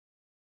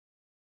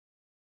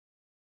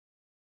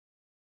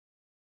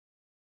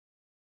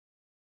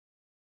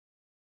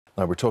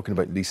Now, we're talking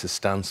about Lisa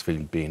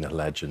Stansfield being a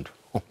legend.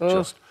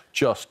 Oh.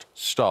 Just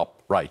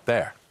stop right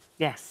there.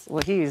 Yes,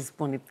 well, he is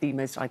one of the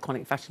most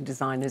iconic fashion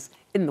designers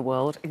in the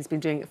world. He's been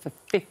doing it for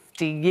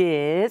 50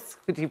 years,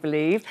 would you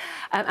believe?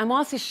 And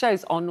whilst his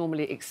shows are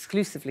normally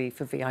exclusively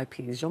for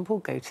VIPs, Jean-Paul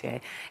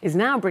Gaultier is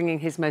now bringing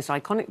his most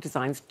iconic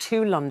designs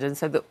to London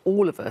so that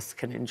all of us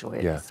can enjoy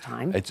it this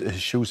time. His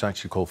show's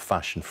actually called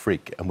Fashion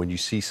Freak, and when you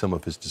see some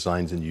of his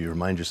designs and you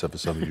remind yourself of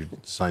some of your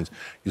designs,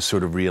 you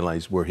sort of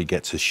realise where he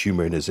gets his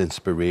humour and his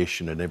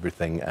inspiration and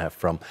everything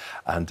from.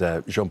 And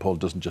Jean-Paul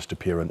doesn't just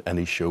appear on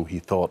any show.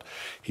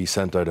 He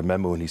sent out a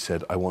memo and he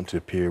said, I want to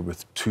appear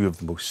with two of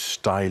the most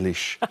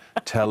stylish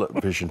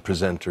television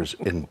presenters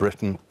in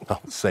Britain.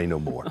 I'll say no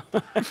more.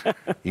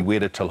 He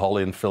waited till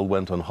Holly and Phil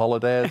went on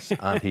holidays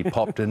and he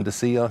popped in to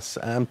see us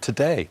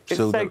today. It's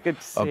so good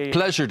to see you. A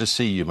pleasure to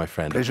see you, my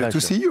friend. Pleasure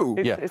to see you.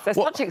 There's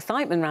such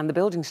excitement around the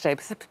building today,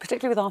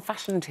 particularly with our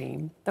fashion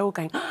team. They're all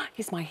going, oh,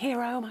 he's my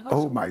hero, oh my God.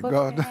 Oh my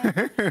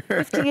God.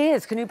 50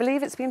 years, can you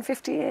believe it's been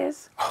 50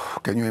 years? Oh,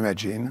 can you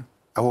imagine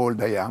how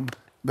old I am?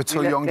 But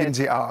so young in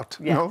the art.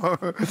 Yes. No?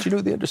 But you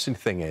know, the interesting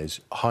thing is,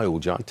 how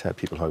old you are. I tell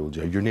people how old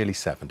you are. You're nearly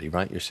 70,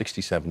 right? You're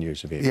 67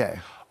 years of age. Yeah.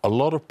 A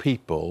lot of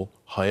people,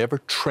 however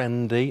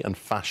trendy and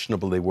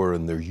fashionable they were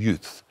in their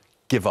youth,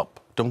 give up,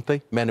 don't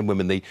they? Men and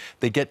women,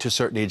 they get to a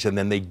certain age and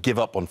then they give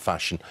up on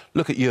fashion.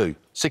 Look at you,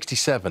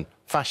 67.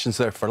 Fashion's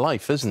there for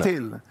life, isn't it?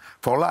 Still,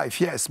 for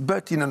life, yes,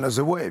 but in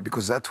another way,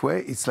 because that way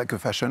it's like a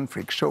fashion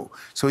freak show.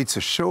 So it's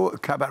a show, a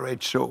cabaret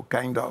show,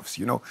 kind of,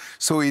 you know.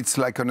 So it's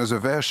like another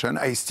version.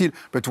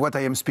 But what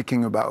I am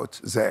speaking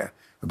about there,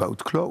 about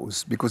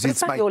clothes, because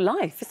it's like your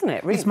life, isn't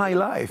it? Really? It's my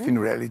life, in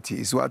reality,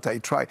 is what I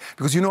try.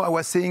 Because, you know, I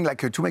was saying,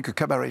 like, to make a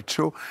cabaret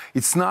show,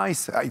 it's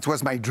nice. It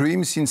was my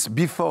dream since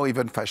before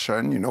even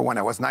fashion, you know, when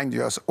I was 9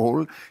 years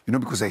old, you know,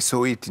 because I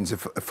saw it in the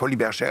Folie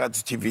Bergère at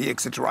the TV,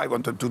 etc. I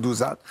wanted to do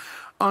that.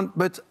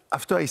 But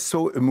after I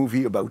saw a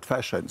movie about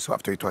fashion, so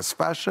after it was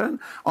fashion,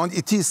 and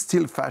it is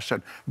still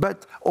fashion,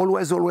 but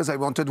always I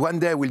wanted, one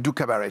day I will do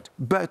cabaret,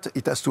 but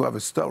it has to have a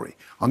story.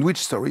 And which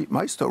story?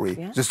 My story.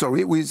 Yeah. The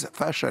story with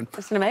fashion.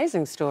 It's an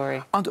amazing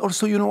story. And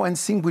also, you know, one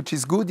thing which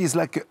is good is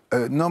like,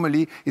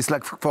 normally, it's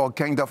like for a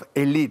kind of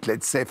elite,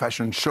 let's say,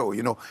 fashion show,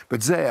 you know.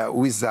 But there,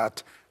 with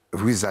that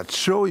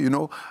show, you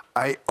know,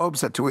 I hope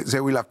that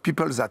they will have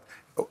people that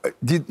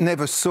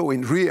never saw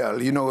in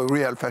real, you know, a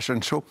real fashion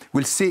show,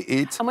 will see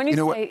it. And when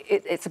you say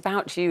it's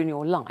about you and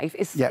your life,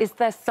 is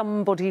there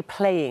somebody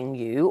playing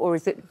you, or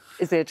is it?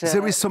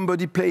 There is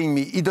somebody playing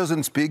me. He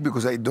doesn't speak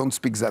because I don't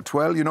speak that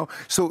well, you know.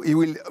 So he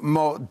will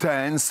more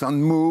dance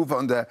and move,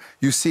 and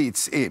you see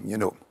it's him, you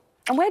know.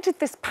 And where did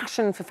this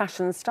passion for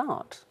fashion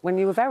start? When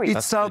you were very young?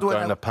 It started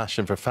when a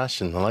passion for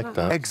fashion. I like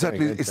that.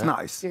 Exactly, it's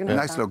nice.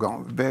 Nice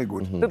slogan, very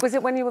good. Mm-hmm. But was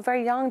it when you were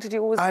very young? Did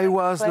you always? I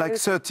was like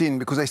 13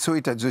 because I saw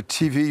it at the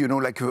TV, you know,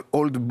 like an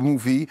old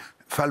movie,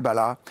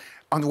 Falbala.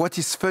 And what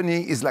is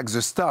funny is like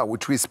the star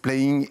which was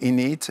playing in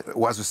it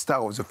was a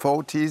star of the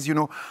 40s, you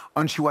know,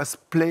 and she was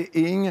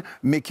playing,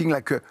 making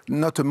like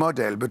not a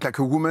model, but like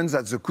a woman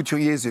that the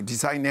couturier, the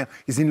designer,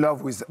 is in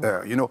love with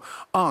her, you know.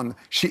 And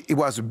she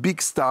was a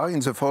big star in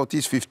the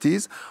 40s,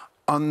 50s,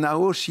 and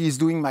now she is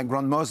doing my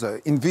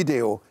grandmother in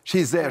video.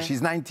 She's there,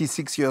 she's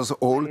 96 years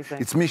old. Amazing.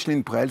 It's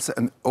Micheline Prels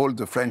and all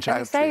the French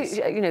actresses.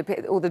 Say, you know,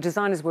 all the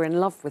designers were in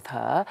love with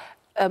her.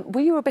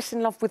 Were you a bit in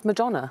love with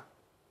Madonna?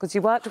 Because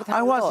you worked with her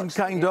I wasn't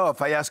kind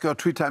of. I asked her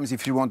 3 times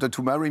if she wanted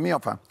to marry me.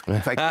 Enfin,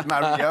 if I could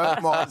marry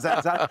her, more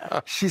than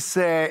that. She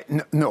said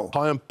no.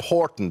 How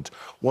important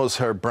was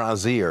her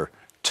brassiere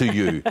to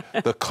you,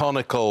 the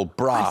conical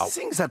bra? I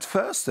think that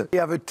first, I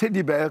have a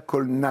teddy bear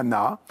called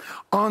Nana,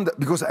 and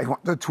because I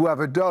wanted to have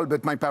a doll,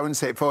 but my parents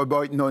said, for a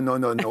boy, no,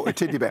 a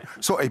teddy bear.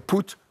 So I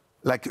put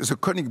like the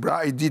conic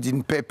bra I did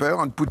in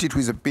paper and put it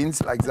with the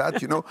pins like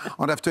that, you know,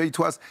 and after it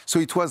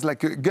was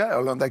like a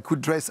girl, and I could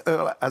dress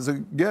her as a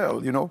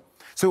girl, you know.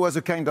 So it was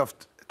a kind of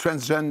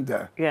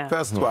transgender,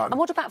 first one. And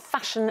what about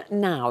fashion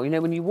now? You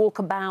know, when you walk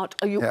about,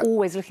 are you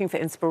always looking for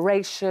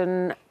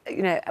inspiration?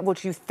 You know, what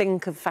do you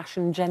think of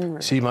fashion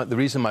generally? See, the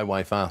reason my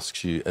wife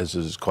asks you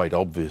is quite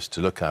obvious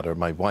to look at her.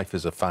 My wife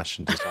is a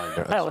fashion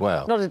designer as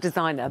well. Not a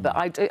designer, but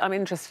I'm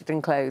interested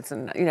in clothes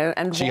and, you know...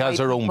 and she has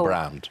her own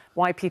brand.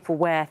 Why people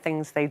wear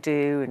things they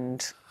do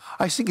and...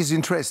 I think it's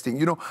interesting.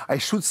 You know, I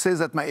should say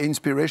that my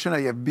inspiration,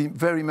 I have been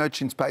very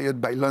much inspired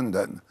by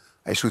London.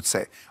 I should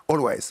say,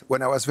 always.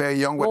 When I was very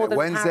young, when I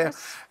went there...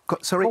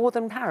 Sorry? More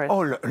than Paris?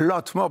 Oh, a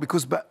lot more,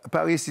 because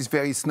Paris is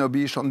very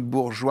snobbish and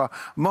bourgeois.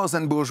 More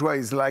than bourgeois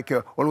is like,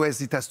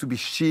 always it has to be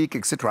chic,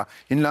 etc.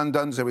 In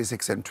London, there is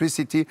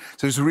eccentricity.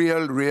 There's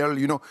real,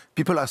 you know,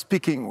 people are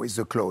speaking with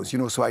the clothes, you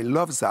know, so I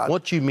love that.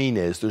 What you mean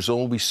is there's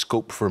always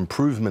scope for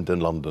improvement in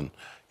London.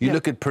 You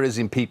look at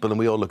Parisian people and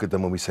we all look at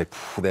them and we say,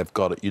 they've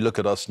got it. You look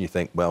at us and you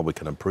think, well, we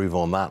can improve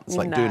on that. It's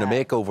like doing a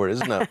makeover,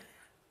 isn't it?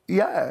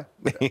 Yeah.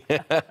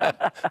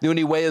 The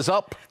only way is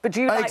up. But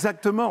do you like...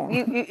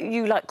 Exactement.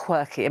 You like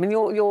quirky. I mean,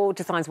 your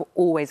designs were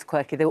always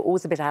quirky. They were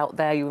always a bit out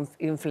there. You were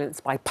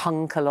influenced by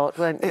punk a lot,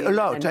 weren't you? A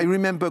lot. I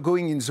remember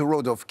going in the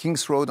road of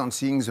King's Road and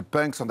seeing the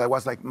punks, and I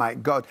was like, my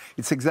God,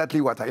 it's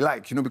exactly what I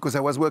like, you know, because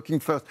I was working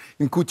first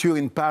in couture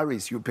in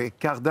Paris. You pay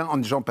Cardin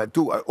and Jean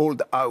Patou, an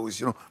old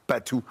house, you know,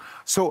 Patou.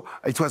 So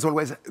it was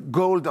always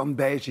gold and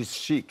beige is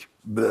chic.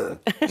 So,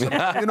 you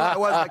know, I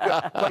was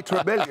like quite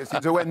rebellious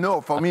in the way.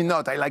 No, for me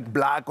not. I like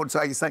black. Also,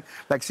 I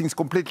like things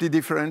completely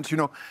different. You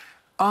know.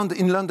 And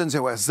in London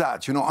there was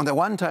that. You know. And the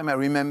one time I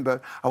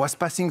remember I was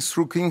passing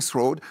through King's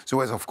Road. There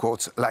was, of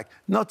course, like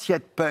not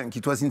yet punk.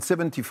 It was in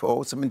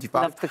 74,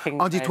 75,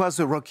 and it was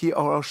a Rocky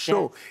Horror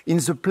Show in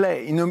the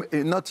play,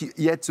 not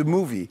yet the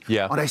movie.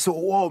 Yeah. And I saw,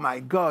 oh my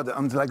God!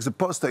 And like the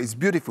poster is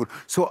beautiful.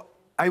 So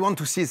I want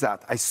to see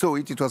that. I saw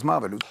it. It was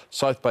marvelous.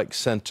 Southbank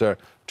Centre,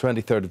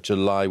 23rd of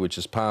July, which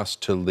is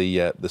passed till the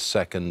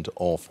 2nd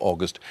of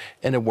August.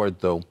 In a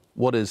word, though,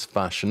 what is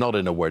fashion? Not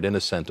in a word, in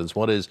a sentence.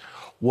 What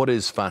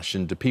is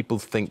fashion? Do people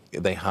think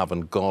they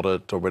haven't got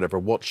it or whatever?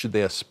 What should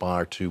they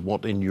aspire to?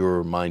 What, in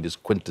your mind, is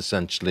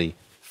quintessentially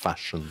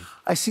fashion?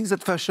 I think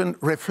that fashion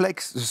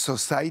reflects the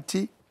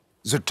society,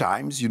 the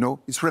times, you know.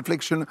 It's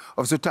reflection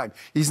of the time.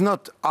 It's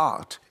not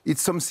art.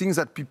 It's something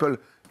that people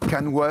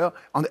can wear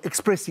and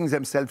expressing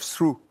themselves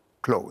through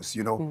clothes,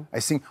 you know. I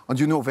think, and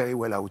you know very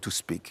well how to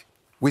speak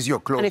with your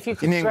clothes. And if you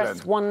could in dress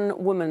England.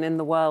 one woman in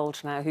the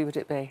world now, who would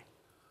it be?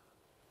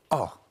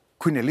 Oh,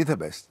 Queen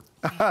Elizabeth.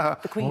 The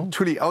Queen.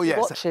 Truly, oh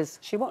yes.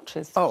 She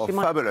watches. Oh, she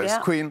fabulous. Yeah.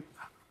 Queen,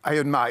 I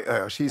admire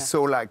her. She's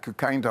so like a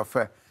kind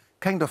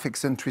of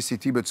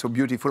eccentricity, but so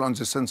beautiful on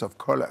the sense of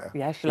colour,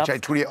 yeah, she which loves I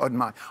truly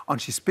admire.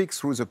 And she speaks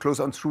through the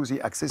clothes and through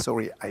the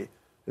accessory. I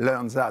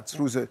learned that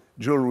through the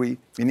jewellery,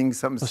 meaning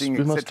something,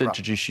 We must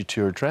introduce you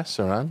to her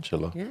dresser,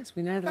 Angela. Yes,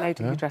 we know the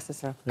lady who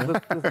dresses her. Yeah.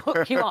 We'll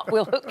hook you up.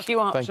 We'll hook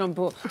you up,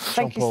 Jean-Paul.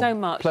 Thank you so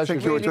much. Pleasure.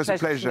 Thank you. Really It was a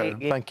pleasure.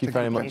 Thank you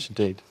very much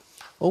indeed.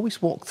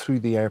 Always walk through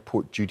the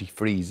airport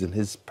duty-frees and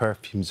his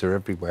perfumes are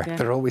everywhere. Yeah.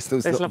 There are always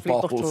those There's little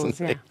lovely bottles and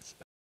yeah. things.